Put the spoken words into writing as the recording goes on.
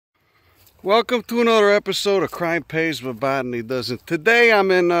Welcome to another episode of Crime Pays but Botany Doesn't. Today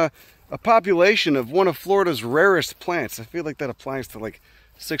I'm in a population of one of Florida's rarest plants. I feel like that applies to like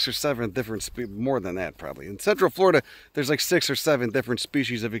 6 or 7 different species, more than that probably. In Central Florida, there's like 6 or 7 different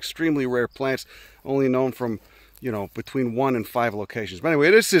species of extremely rare plants, only known from, you know, between 1 and 5 locations. But anyway,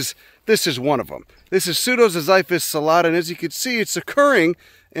 this is one of them. This is Pseudoziziphus celata, and as you can see, it's occurring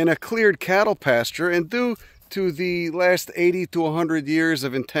in a cleared cattle pasture, and due to the last 80 to 100 years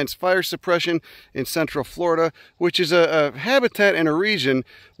of intense fire suppression in Central Florida, which is a habitat in a region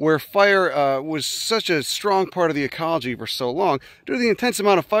where fire was such a strong part of the ecology for so long. Due to the intense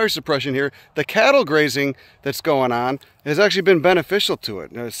amount of fire suppression here, the cattle grazing that's going on has actually been beneficial to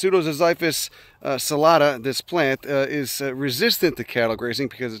it. Pseudoziziphus celata, this plant, is resistant to cattle grazing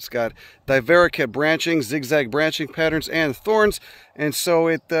because it's got divaricate branching, zigzag branching patterns, and thorns, and so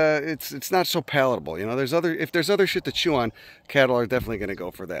it's not so palatable. You know, if there's other shit to chew on, cattle are definitely going to go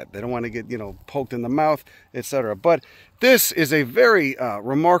for that. They don't want to get, you know, poked in the mouth, etc. But this is a very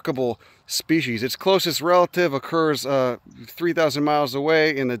remarkable species. Its closest relative occurs 3,000 miles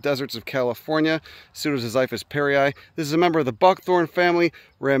away in the deserts of California, Pseudoziziphus perryi. This is a member of the Buckthorn family,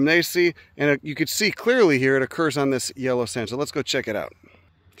 Rhamnaceae, and you can see clearly here it occurs on this yellow sand. So let's go check it out.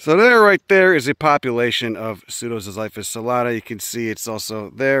 So there, right there, is a population of Pseudoziziphus celata. You can see it's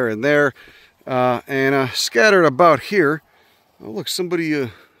also there and there, and scattered about here. Oh, look, somebody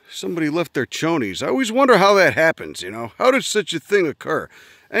left their chonies. I always wonder how that happens, you know. How did such a thing occur?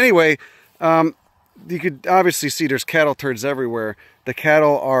 Anyway, you could obviously see there's cattle turds everywhere. The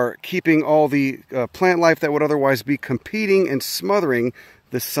cattle are keeping all the plant life that would otherwise be competing and smothering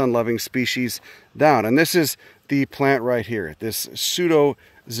this sun-loving species down. And this is the plant right here, this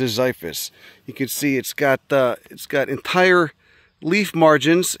Pseudoziziphus. You can see it's got entire leaf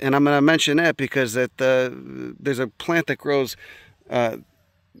margins, and I'm going to mention that because there's a plant that grows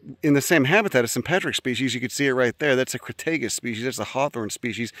in the same habitat as some Patrick species. You can see it right there. That's a Crataegus species. That's a Hawthorn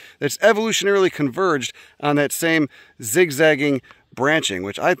species that's evolutionarily converged on that same zigzagging branching,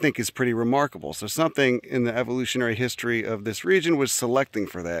 which I think is pretty remarkable. So something in the evolutionary history of this region was selecting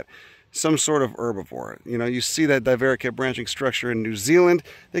for that. Some sort of herbivore. You know, you see that divaricate branching structure in New Zealand.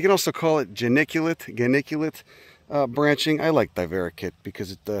 They can also call it geniculate branching. I like divaricate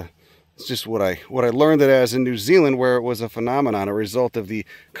because it's just what I learned it as in New Zealand, where it was a phenomenon, a result of the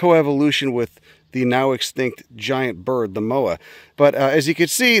coevolution with the now extinct giant bird, the moa. But as you can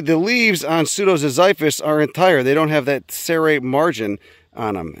see, the leaves on Pseudoziziphus are entire. They don't have that serrate margin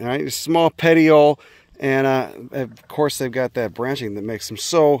on them. Right? Small petiole, and of course they've got that branching that makes them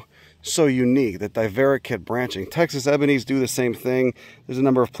so unique, that divaricate branching. Texas ebonies do the same thing. There's a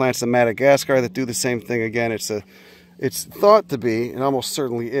number of plants in Madagascar that do the same thing. Again, it's thought to be, and almost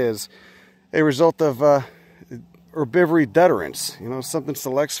certainly is, a result of herbivory deterrence. You know, something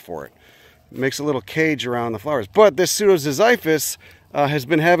selects for it. It makes a little cage around the flowers. But this Pseudoziziphus has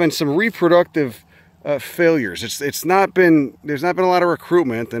been having some reproductive failures. There's not been a lot of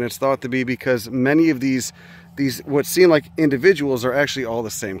recruitment, and it's thought to be because many of these what seem like individuals are actually all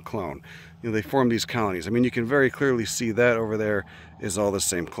the same clone. You know, they form these colonies. I mean, you can very clearly see that over there is all the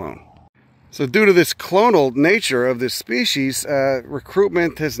same clone. So due to this clonal nature of this species,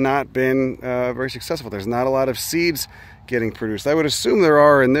 recruitment has not been very successful. There's not a lot of seeds getting produced. I would assume there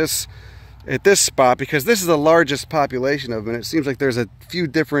are at this spot, because this is the largest population of them, and it seems like there's a few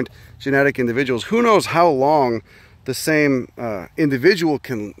different genetic individuals. Who knows how long the same individual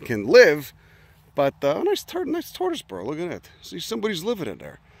can live? But nice tortoise burrow. Look at that. See, somebody's living in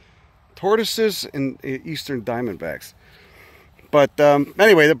there. Tortoises and eastern diamondbacks. But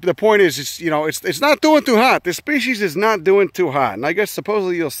anyway, the point is, it's not doing too hot. This species is not doing too hot, and I guess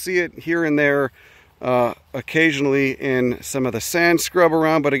supposedly you'll see it here and there, occasionally in some of the sand scrub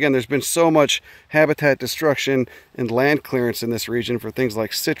around. But again, there's been so much habitat destruction and land clearance in this region for things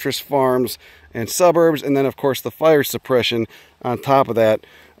like citrus farms and suburbs, and then of course the fire suppression on top of that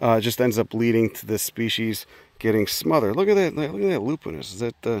just ends up leading to this species getting smothered. Look at that! Look at that lupinus. Is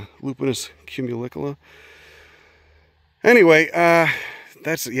that Lupinus cumulicula? Anyway,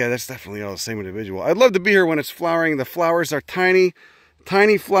 that's definitely all the same individual. I'd love to be here when it's flowering. The flowers are tiny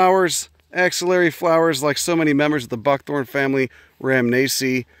flowers, axillary flowers, like so many members of the Buckthorn family,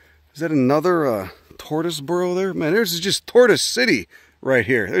 Rhamnaceae. Is that another tortoise burrow there? Man, there's just Tortoise City right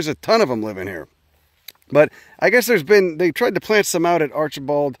here. There's a ton of them living here. But I guess they tried to plant some out at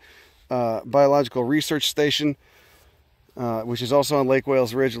Archibald Biological Research Station, which is also on Lake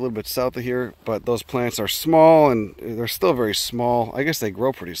Wales Ridge, a little bit south of here. But those plants are small, and they're still very small. I guess they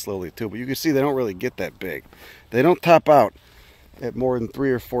grow pretty slowly too, but you can see they don't really get that big. They don't top out at more than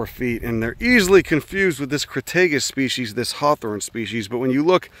 3 or 4 feet, and they're easily confused with this Crataegus species, this Hawthorn species. But when you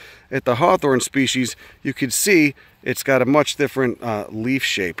look at the Hawthorn species, you can see it's got a much different leaf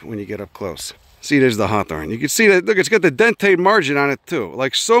shape when you get up close. See, there's the Hawthorn. You can see that, look, it's got the dentate margin on it too,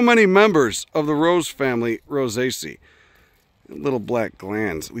 like so many members of the rose family, Rosaceae. Little black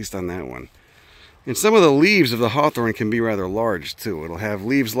glands, at least on that one. And some of the leaves of the Hawthorn can be rather large too. It'll have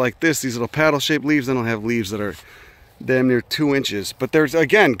leaves like this, these little paddle-shaped leaves, then it'll have leaves that are damn near 2 inches. But there's,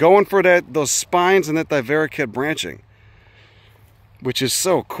 again, going for those spines and that divaricate branching, which is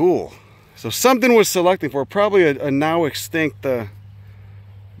so cool. So something was selecting for probably a now extinct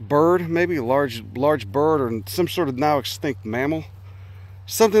bird, maybe a large bird, or some sort of now extinct mammal.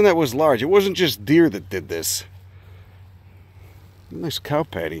 Something that was large. It wasn't just deer that did this. Nice cow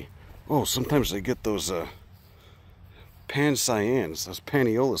patty. Oh, sometimes they get those pancyans, those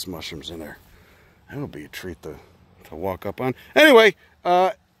paniolus mushrooms in there. That'll be a treat to walk up on. Anyway,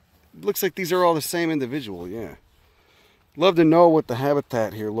 looks like these are all the same individual, yeah. Love to know what the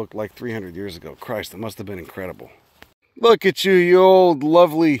habitat here looked like 300 years ago. Christ, it must have been incredible. Look at you, you old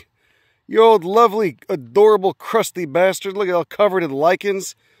lovely, adorable, crusty bastard. Look at all covered in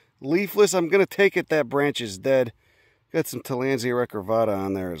lichens, leafless. I'm going to take it that branch is dead. Got some Tillandsia recurvata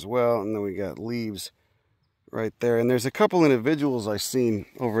on there as well, and then we got leaves right there. And there's a couple individuals I seen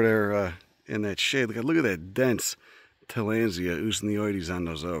over there in that shade. Look at that dense Tillandsia usneoides on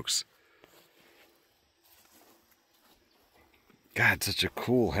those oaks. God, such a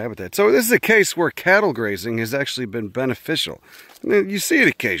cool habitat. So this is a case where cattle grazing has actually been beneficial. You see it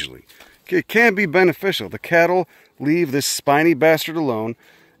occasionally. It can be beneficial. The cattle leave this spiny bastard alone,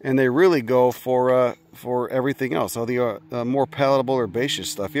 and they really go for everything else, all the more palatable herbaceous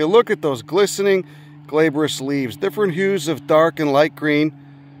stuff. You look at those glistening, glabrous leaves, different hues of dark and light green,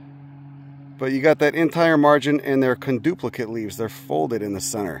 but you got that entire margin, and they're conduplicate leaves. They're folded in the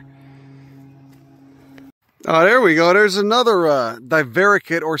center. Oh, there we go. There's another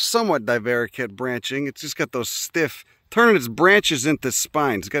divaricate or somewhat divaricate branching. It's just got those stiff, turning its branches into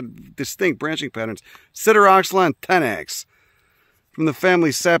spines. It's got distinct branching patterns. Sideroxylon tenax from the family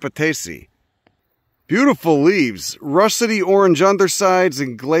Sapitaceae. Beautiful leaves, russety orange undersides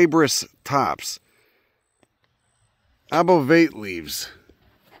and glabrous tops. Obovate leaves.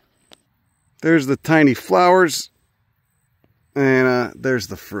 There's the tiny flowers, and there's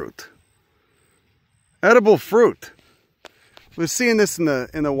the fruit. Edible fruit. We're seeing this in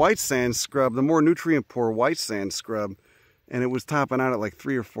the white sand scrub, the more nutrient poor white sand scrub, and it was topping out at like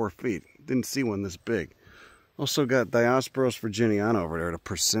 3 or 4 feet. Didn't see one this big. Also got Diospyros virginiana over there, the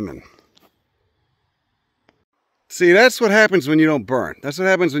persimmon. See, that's what happens when you don't burn. That's what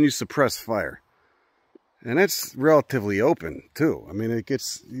happens when you suppress fire. And that's relatively open, too. I mean,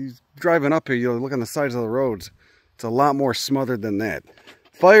 you driving up here, you look on the sides of the roads, it's a lot more smothered than that.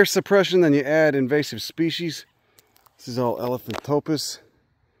 Fire suppression, then you add invasive species. This is all Elephantopus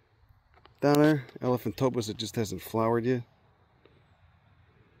down there. Elephantopus, it just hasn't flowered yet.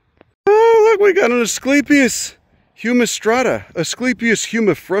 Oh, look, we got an Asclepias humistrata. Asclepias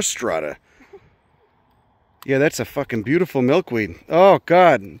humifrustrata. Yeah, that's a fucking beautiful milkweed. Oh,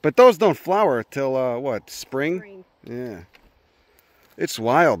 God. But those don't flower till, what, spring? Yeah. It's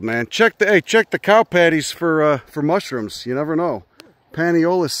wild, man. Check the cow patties for mushrooms. You never know.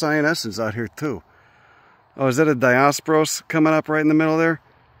 Paniolus cyanescens out here, too. Oh, is that a Diospyros coming up right in the middle there?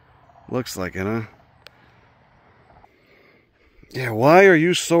 Looks like it, huh? Yeah, why are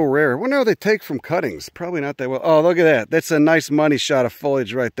you so rare? I wonder how they take from cuttings. Probably not that well. Oh, look at that. That's a nice money shot of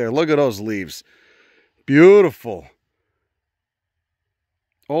foliage right there. Look at those leaves. Beautiful.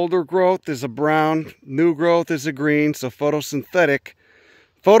 Older growth is a brown. New growth is a green. So photosynthetic.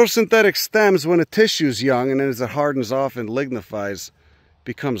 Photosynthetic stems when a tissue's young, and then as it hardens off and lignifies,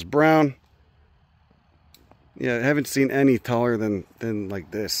 becomes brown. Yeah, I haven't seen any taller than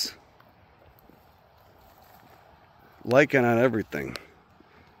like this. Lichen on everything.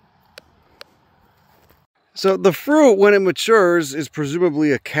 So the fruit, when it matures, is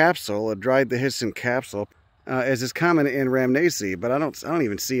presumably a capsule, a dried dehiscent capsule, as is common in Rhamnaceae, but I don't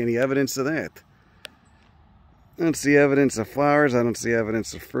even see any evidence of that. I don't see evidence of flowers. I don't see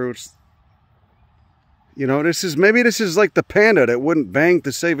evidence of fruits. You know, maybe this is like the panda that wouldn't bang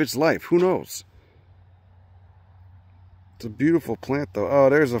to save its life. Who knows? It's a beautiful plant, though. Oh,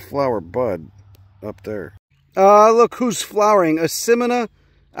 there's a flower bud up there. Look who's flowering. Asimina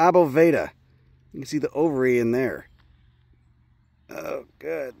obovata. You can see the ovary in there. Oh,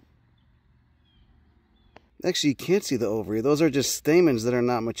 good. Actually, you can't see the ovary. Those are just stamens that are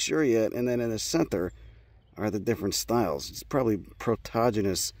not mature yet. And then in the center are the different styles. It's probably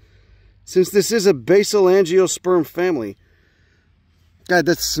protogynous. Since this is a basal angiosperm family, God,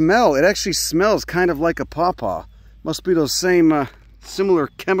 that smell, it actually smells kind of like a pawpaw. Must be those same similar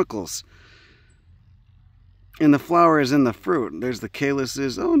chemicals in the flower as in the fruit. There's the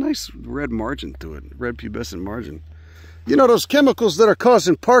calyces. Oh, nice red margin to it, red pubescent margin. You know, those chemicals that are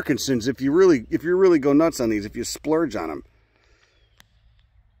causing Parkinson's if you really go nuts on these, if you splurge on them.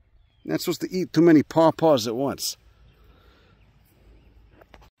 You're not supposed to eat too many pawpaws at once.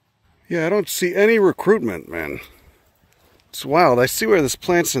 Yeah, I don't see any recruitment, man. It's wild. I see where this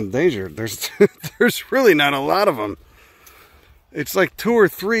plant's endangered. There's really not a lot of them. It's like 2 or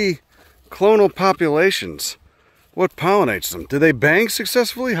 3 clonal populations. What pollinates them? Do they bang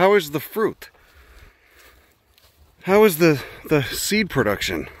successfully? How is the fruit? How is the seed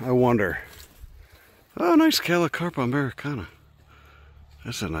production, I wonder? Oh, nice Calicarpa americana.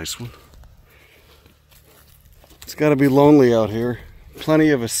 That's a nice one. It's got to be lonely out here.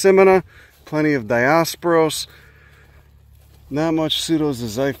 Plenty of Asimina, plenty of Diosporos, not much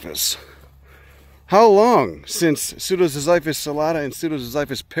Pseudoziziphus. How long since Pseudoziziphus celata and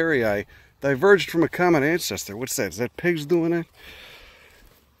Pseudoziziphus perrii diverged from a common ancestor? What's that? Is that pigs doing it?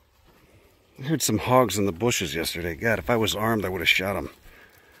 I heard some hogs in the bushes yesterday. God, if I was armed, I would have shot them.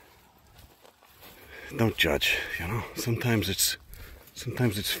 Don't judge, you know. Sometimes it's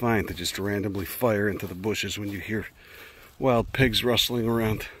fine to just randomly fire into the bushes when you hear wild pigs rustling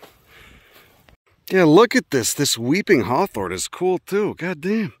around. Yeah, look at this. This weeping hawthorn is cool too. God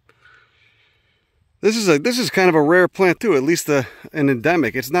damn. This is kind of a rare plant too, at least an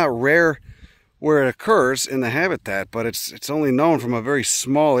endemic. It's not rare where it occurs in the habitat, but it's only known from a very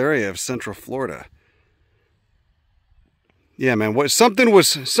small area of central Florida. Yeah, man, something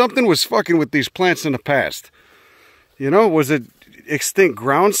was fucking with these plants in the past. You know, was it extinct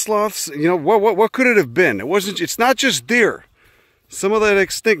ground sloths? You know, what could it have been? It's not just deer. Some of that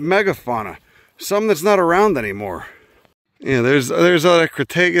extinct megafauna. Some that's not around anymore. Yeah, there's all that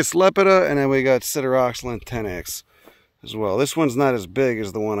Crataegus lepida, and then we got Sideroxylon tenax as well. This one's not as big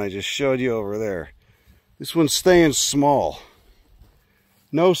as the one I just showed you over there. This one's staying small.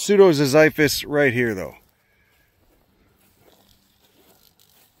 No Pseudoziziphus right here though.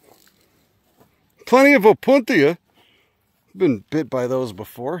 Plenty of Opuntia. Been bit by those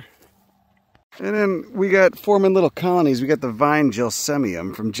before. And then we got forming little colonies. We got the vine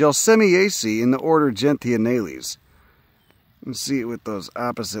Gelsemium from Gelsemiaceae in the order Gentianales. You can see it with those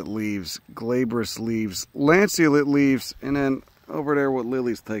opposite leaves, glabrous leaves, lanceolate leaves, and then over there what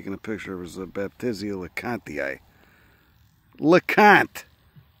Lily's taking a picture of is the Baptisia lecantii. Lecant!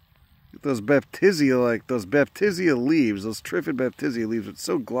 Those Baptisia leaves, those Triffid Baptisia leaves, it's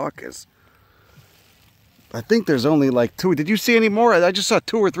so glaucous. I think there's only like 2. Did you see any more? I just saw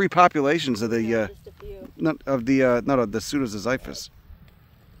 2 or 3 populations of the just a few. of the Pseudoziziphus.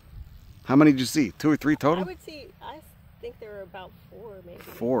 How many did you see? 2 or 3 total? I think there were about 4 maybe.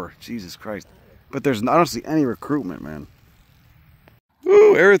 4, Jesus Christ! But I don't see any recruitment, man.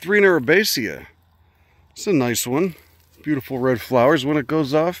 Ooh, Erythrina herbacea. It's a nice one. Beautiful red flowers when it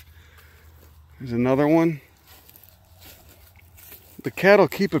goes off. There's another one. The cattle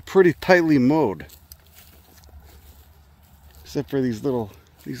keep it pretty tightly mowed. Except for these little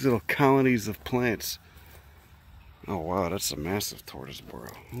colonies of plants. Oh wow, that's a massive tortoise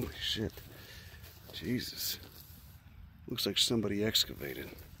burrow. Holy shit. Jesus. Looks like somebody excavated.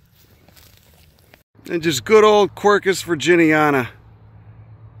 And just good old Quercus virginiana.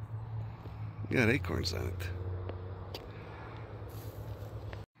 Got acorns on it.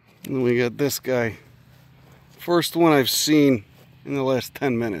 And then we got this guy. First one I've seen in the last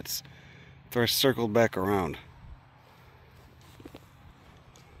 10 minutes. After I circled back around.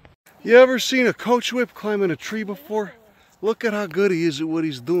 You ever seen a coach whip climbing a tree before? Look at how good he is at what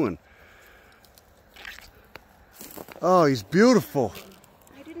he's doing. Oh, he's beautiful.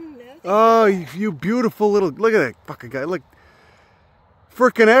 I didn't know. Oh, you beautiful little... Look at that fucking guy. Look.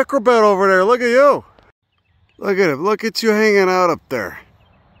 Freaking acrobat over there. Look at you. Look at him. Look at you hanging out up there.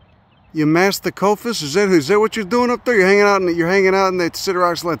 You mastocophus? Is that what you're doing up there? You're hanging out in that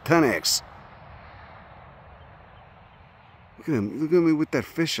Sideroxylon tenax. Look at him. Look at me with that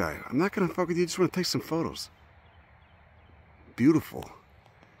fisheye. I'm not going to fuck with you. I just want to take some photos. Beautiful.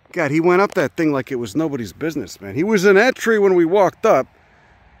 God, he went up that thing like it was nobody's business, man. He was in that tree when we walked up.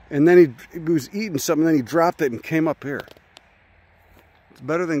 And then he was eating something. And then he dropped it and came up here. It's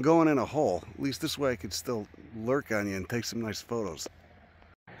better than going in a hole. At least this way I could still lurk on you and take some nice photos.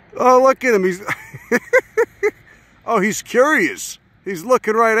 Oh, look at him. He's... Oh, he's curious. He's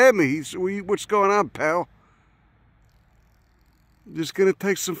looking right at me. What's going on, pal? Just gonna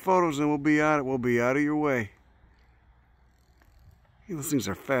take some photos and we'll be out of your way. Those things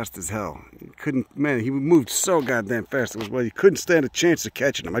are fast as hell. You couldn't, man, he moved so goddamn fast. It was, well, you couldn't stand a chance of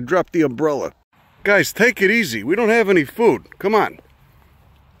catching him. I dropped the umbrella. Guys, take it easy. We don't have any food. Come on.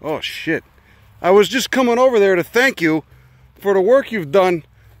 Oh, shit. I was just coming over there to thank you for the work you've done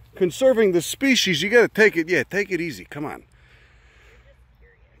conserving the species. You got to take it, yeah, take it easy. Come on.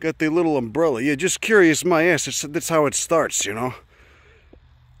 Got the little umbrella. Yeah, just curious my ass. That's how it starts, you know.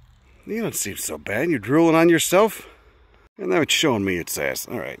 You don't seem so bad. You're drooling on yourself? And now it's showing me its ass.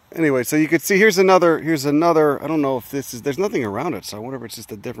 All right. Anyway, so you can see here's another, I don't know if this is, there's nothing around it, so I wonder if it's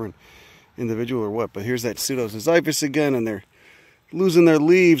just a different individual or what. But here's that Pseudoziziphus again, and they're losing their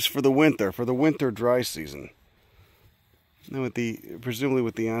leaves for the winter dry season. Now presumably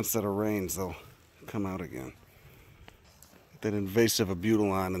with the onset of rains, they'll come out again. That invasive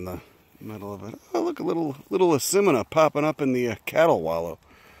abutulon in the middle of it. Oh, look, a little asimina popping up in the cattle wallow.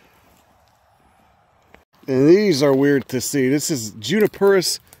 And these are weird to see. This is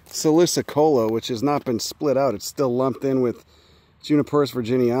Juniperus silicicola, which has not been split out. It's still lumped in with Juniperus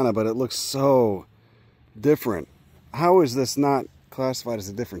virginiana, but it looks so different. How is this not classified as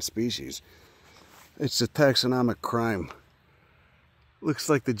a different species? It's a taxonomic crime. Looks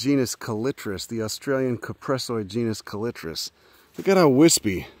like the genus Calitris, the Australian cupressoid genus Calitris. Look at how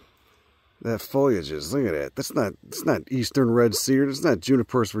wispy that foliage is. Look at that. It's not eastern red cedar. It's not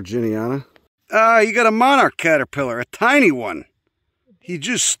Juniperus virginiana. You got a monarch caterpillar, a tiny one. He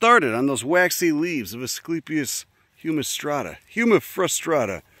just started on those waxy leaves of Asclepias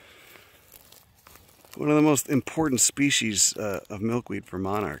humifrustrata. One of the most important species of milkweed for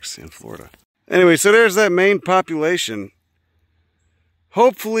monarchs in Florida. Anyway, so there's that main population.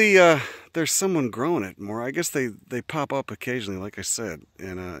 Hopefully there's someone growing it more. I guess they pop up occasionally, like I said,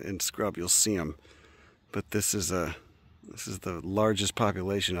 in scrub you'll see them. But this is the largest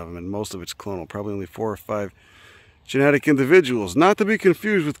population of them, and most of it's clonal. Probably only 4 or 5 genetic individuals. Not to be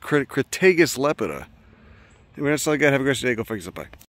confused with Crataegus lepida. Anyway, that's all I got. Have a great day. Go fix it. Bye.